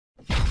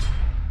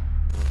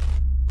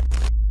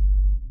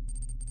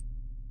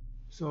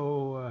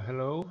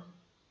Hello,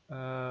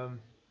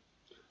 um,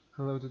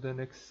 hello to the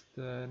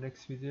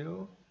next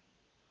video.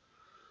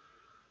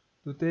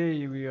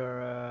 Today we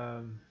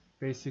are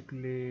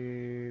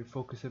basically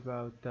focus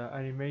about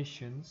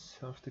animations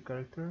of the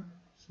character.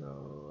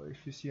 So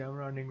if you see, I'm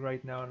running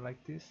right now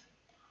like this.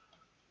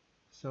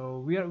 So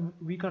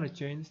we gonna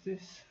change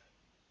this.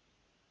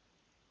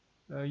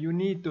 You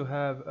need to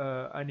have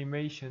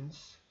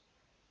animations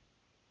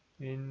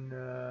in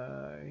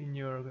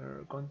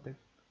your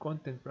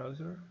content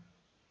browser.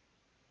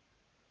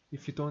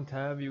 If you don't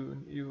have,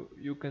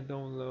 you can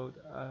download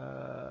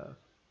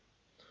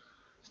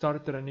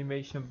starter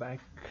animation back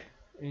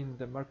in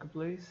the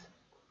marketplace.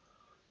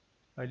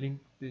 I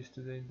linked this to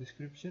the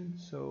description.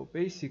 So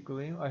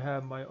basically I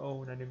have my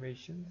own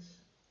animations.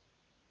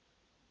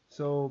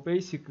 So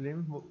basically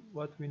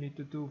what we need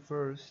to do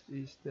first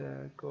is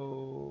the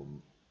go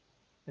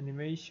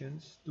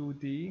animations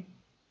 2D.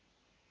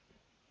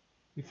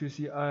 If you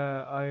see,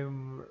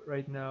 I'm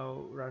right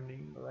now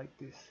running like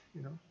this,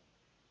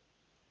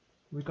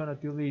 we're gonna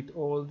delete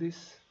all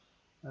this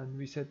and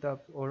we set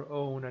up our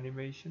own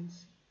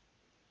animations.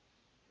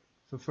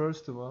 So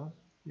first of all,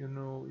 you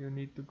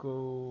need to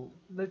go,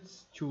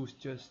 let's choose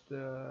just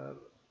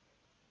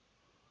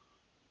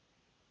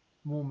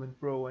movement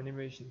pro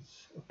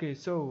animations. Okay,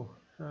 so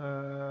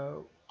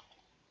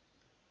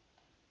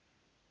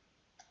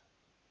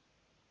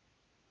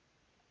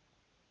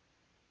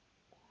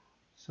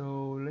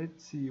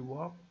let's see,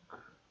 walk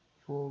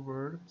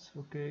forwards.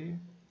 Okay,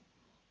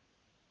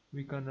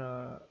 we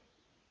gonna,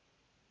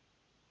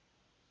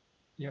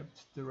 yep,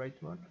 it's the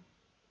right one.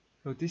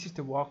 So this is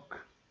the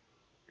walk.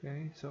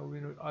 Okay, so we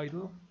know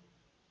idle,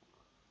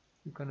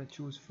 we're gonna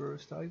choose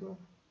first idle,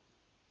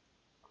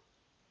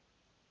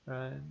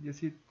 and you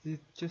see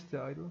it's just the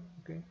idle.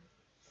 Okay,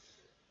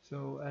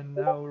 so and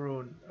now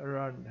run,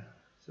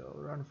 so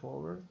run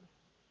forward,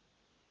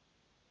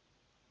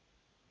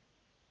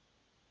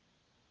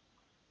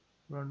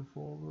 run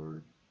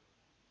forward,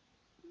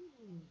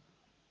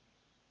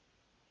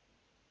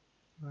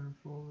 run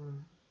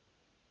forward,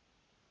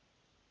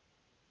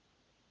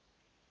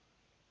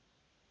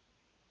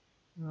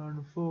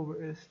 run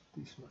forward is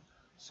this one.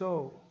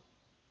 So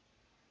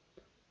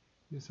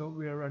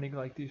we are running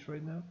like this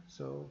right now.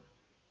 So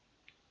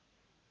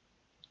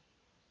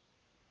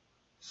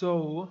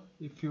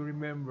if you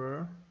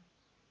remember,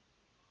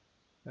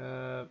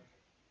 uh,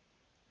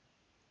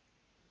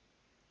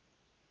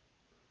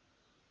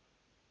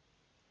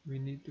 we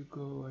need to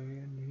go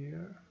in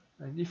here,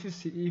 and if you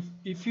see,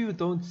 if you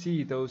don't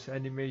see those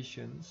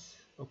animations,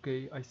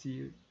 okay, I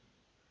see,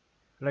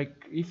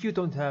 like if you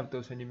don't have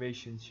those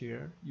animations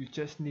here, you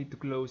just need to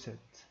close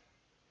it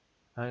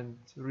and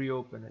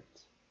reopen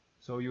it,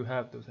 so you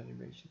have those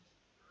animations.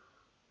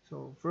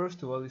 So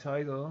first of all is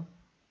idle,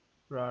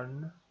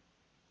 run,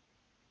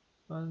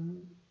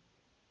 and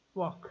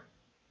walk.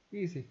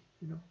 Easy,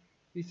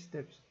 easy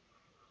steps.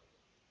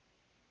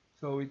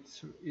 So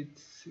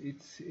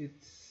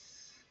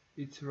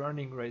it's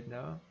running right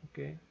now,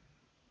 okay,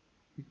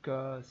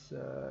 because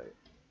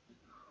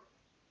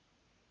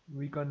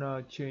we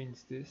gonna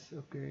change this.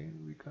 Okay,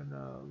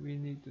 we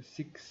need to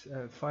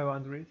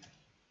 500,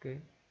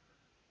 okay,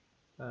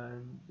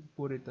 and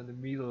put it on the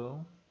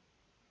middle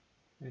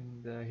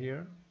in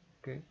here.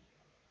 Okay,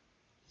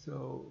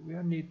 so we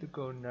need to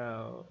go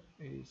now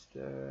is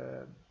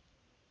the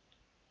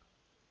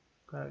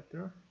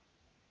character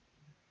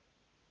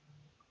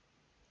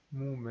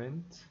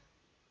movement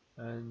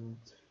and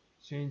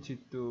change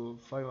it to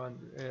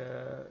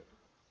 500,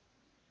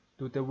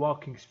 to the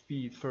walking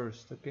speed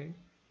first. Okay,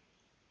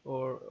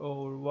 or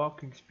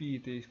walking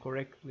speed is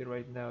correctly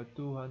right now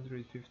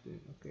 250.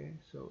 Okay,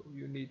 so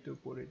you need to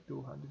put it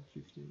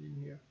 250 in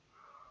here.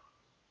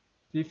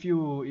 If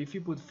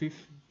you put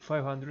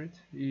 500,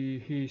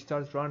 he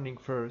starts running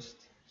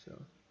first.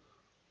 So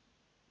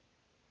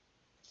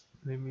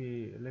let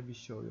me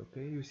show you.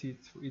 Okay, you see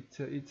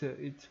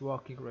it's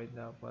walking right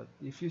now, but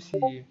if you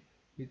see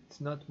it's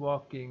not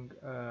walking,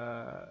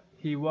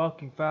 he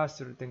walking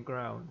faster than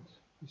ground,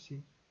 you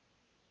see.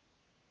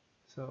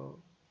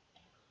 So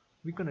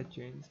we're gonna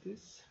change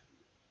this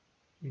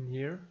in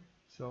here.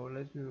 So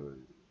let's do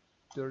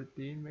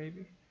 13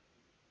 maybe.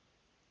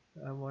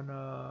 I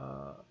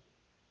wanna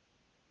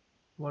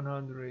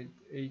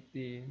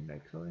 118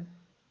 actually.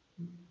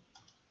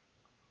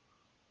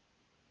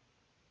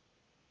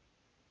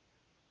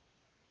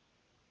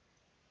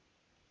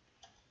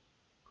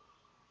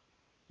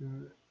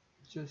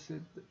 Just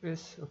set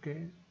S.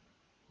 Okay,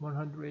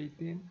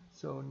 118.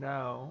 So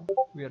now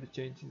we are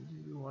changing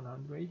to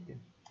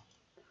 118.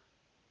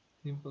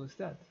 Simple as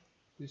that.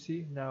 You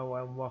see, now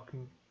I'm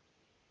walking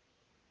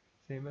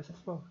same as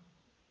before.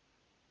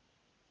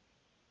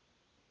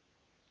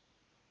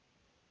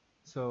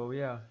 So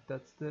yeah,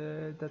 that's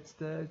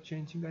the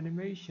changing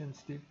animation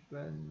tip,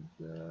 and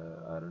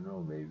I don't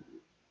know, maybe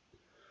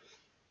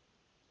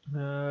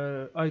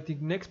I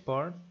think next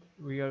part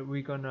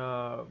we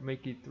gonna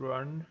make it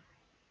run.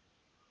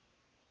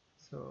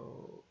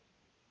 So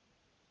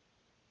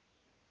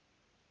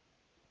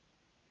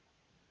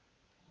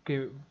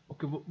Okay,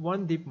 okay,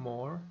 one dip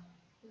more,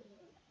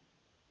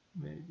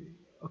 maybe.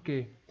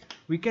 Okay,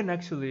 we can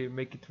actually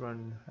make it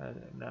run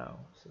now.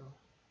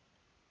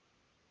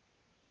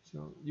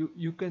 So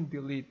you can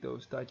delete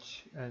those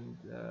touch and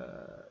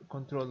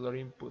controller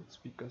inputs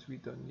because we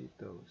don't need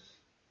those.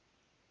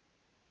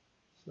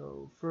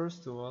 So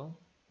first of all,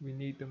 we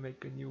need to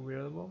make a new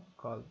variable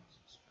called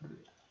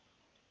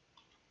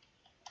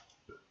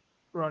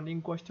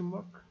running question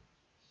mark.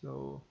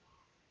 So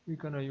we're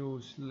gonna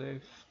use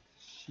left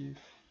shift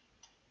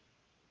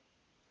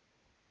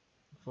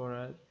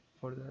for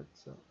that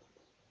So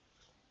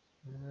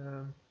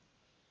um,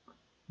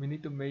 we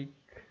need to make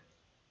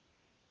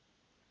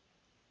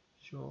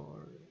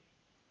sure.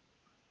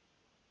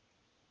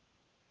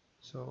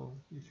 So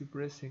if you're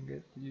pressing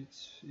it,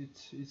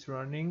 it's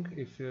running.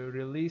 If you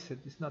release it,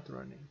 it's not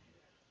running.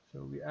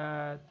 So we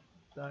add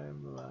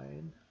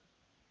timeline,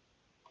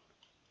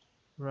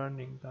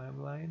 running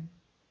timeline,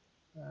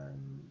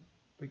 and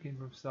begin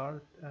from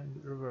start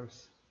and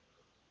reverse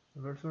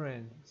or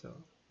end. So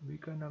we're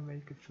gonna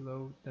make a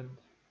float and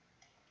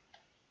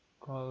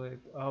call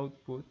it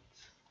output.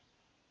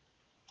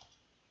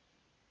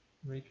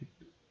 Make it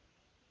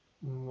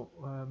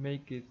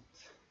make it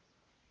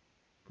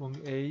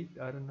 0.8.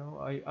 I don't know.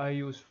 I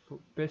use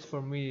best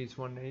for me is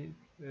 1.8,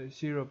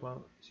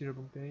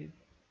 0.8.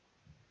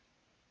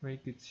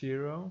 Make it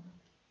 0,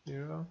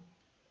 0.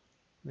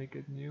 Make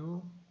it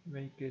new.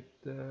 Make it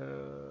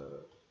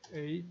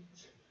 8,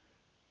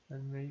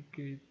 and make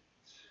it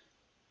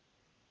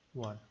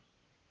 1.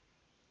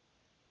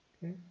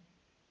 Okay,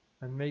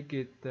 and make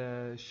it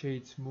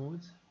shade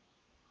smooth,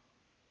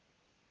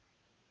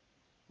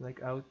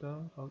 like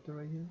auto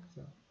right here.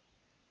 So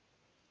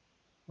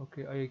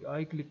okay,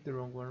 I clicked the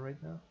wrong one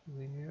right now.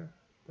 Linear,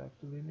 back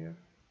to linear,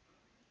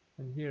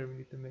 and here we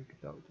need to make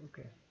it out.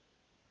 Okay.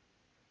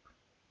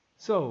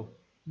 So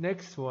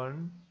next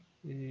one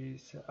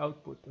is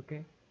output.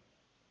 Okay,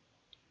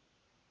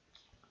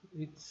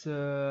 it's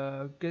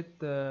get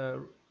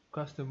the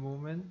custom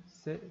movement,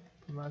 set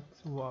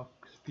max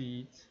walk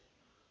speed,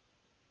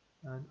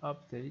 and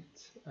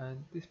update,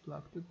 and this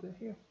plug to the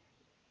here.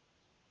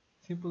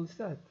 Simple as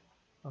that.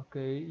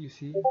 Okay, you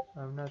see,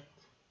 I'm not.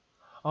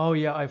 Oh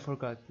yeah, I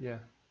forgot. Yeah,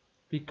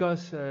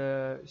 because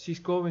she's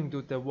going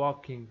to the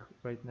walking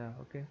right now.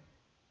 Okay,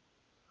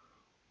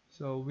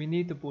 so we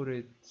need to put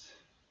it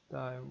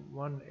time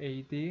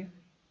 180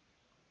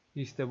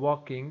 is the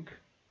walking.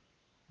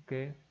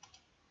 Okay,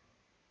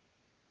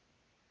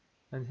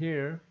 and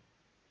here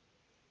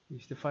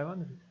is the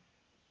 500.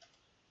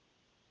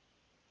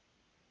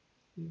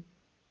 See?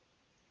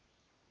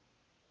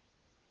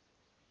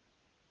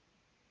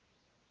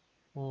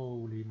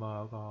 Holy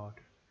my god.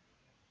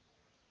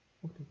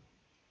 Okay.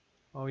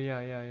 Oh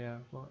yeah.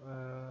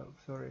 Well,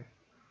 sorry,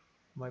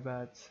 my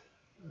bad.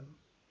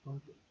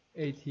 Okay.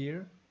 8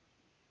 here.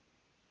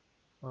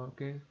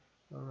 Okay.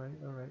 All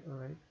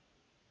right.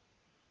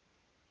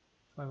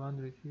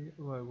 500 here.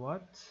 Wait,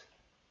 what?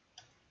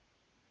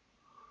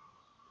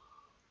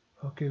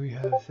 Okay, we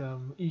have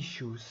some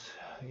issues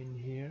in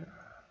here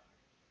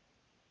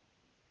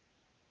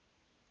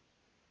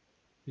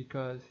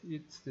because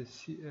it's the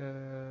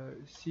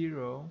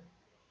 0.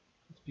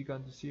 It's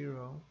begun to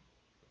 0,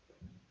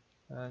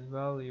 and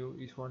value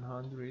is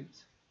 100.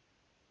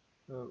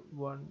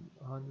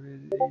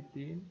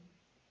 118.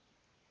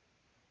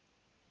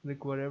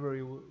 Click whatever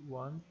you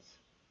want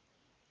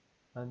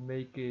and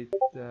make it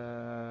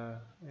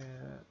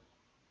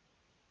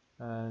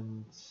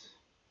and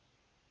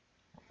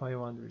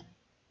 500.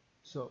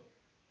 So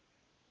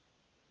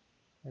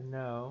and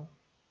now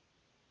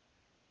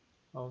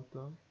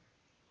auto,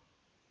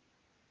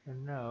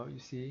 and now you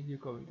see you're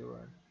going to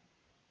run.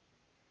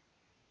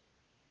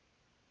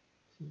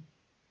 See?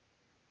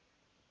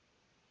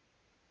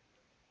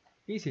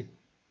 Easy.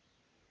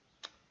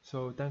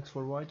 So thanks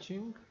for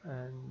watching,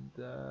 and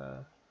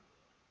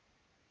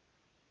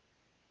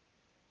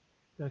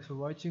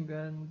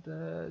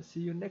see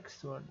you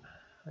next one,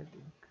 I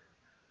think.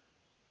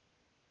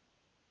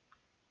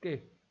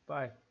 Okay,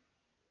 bye.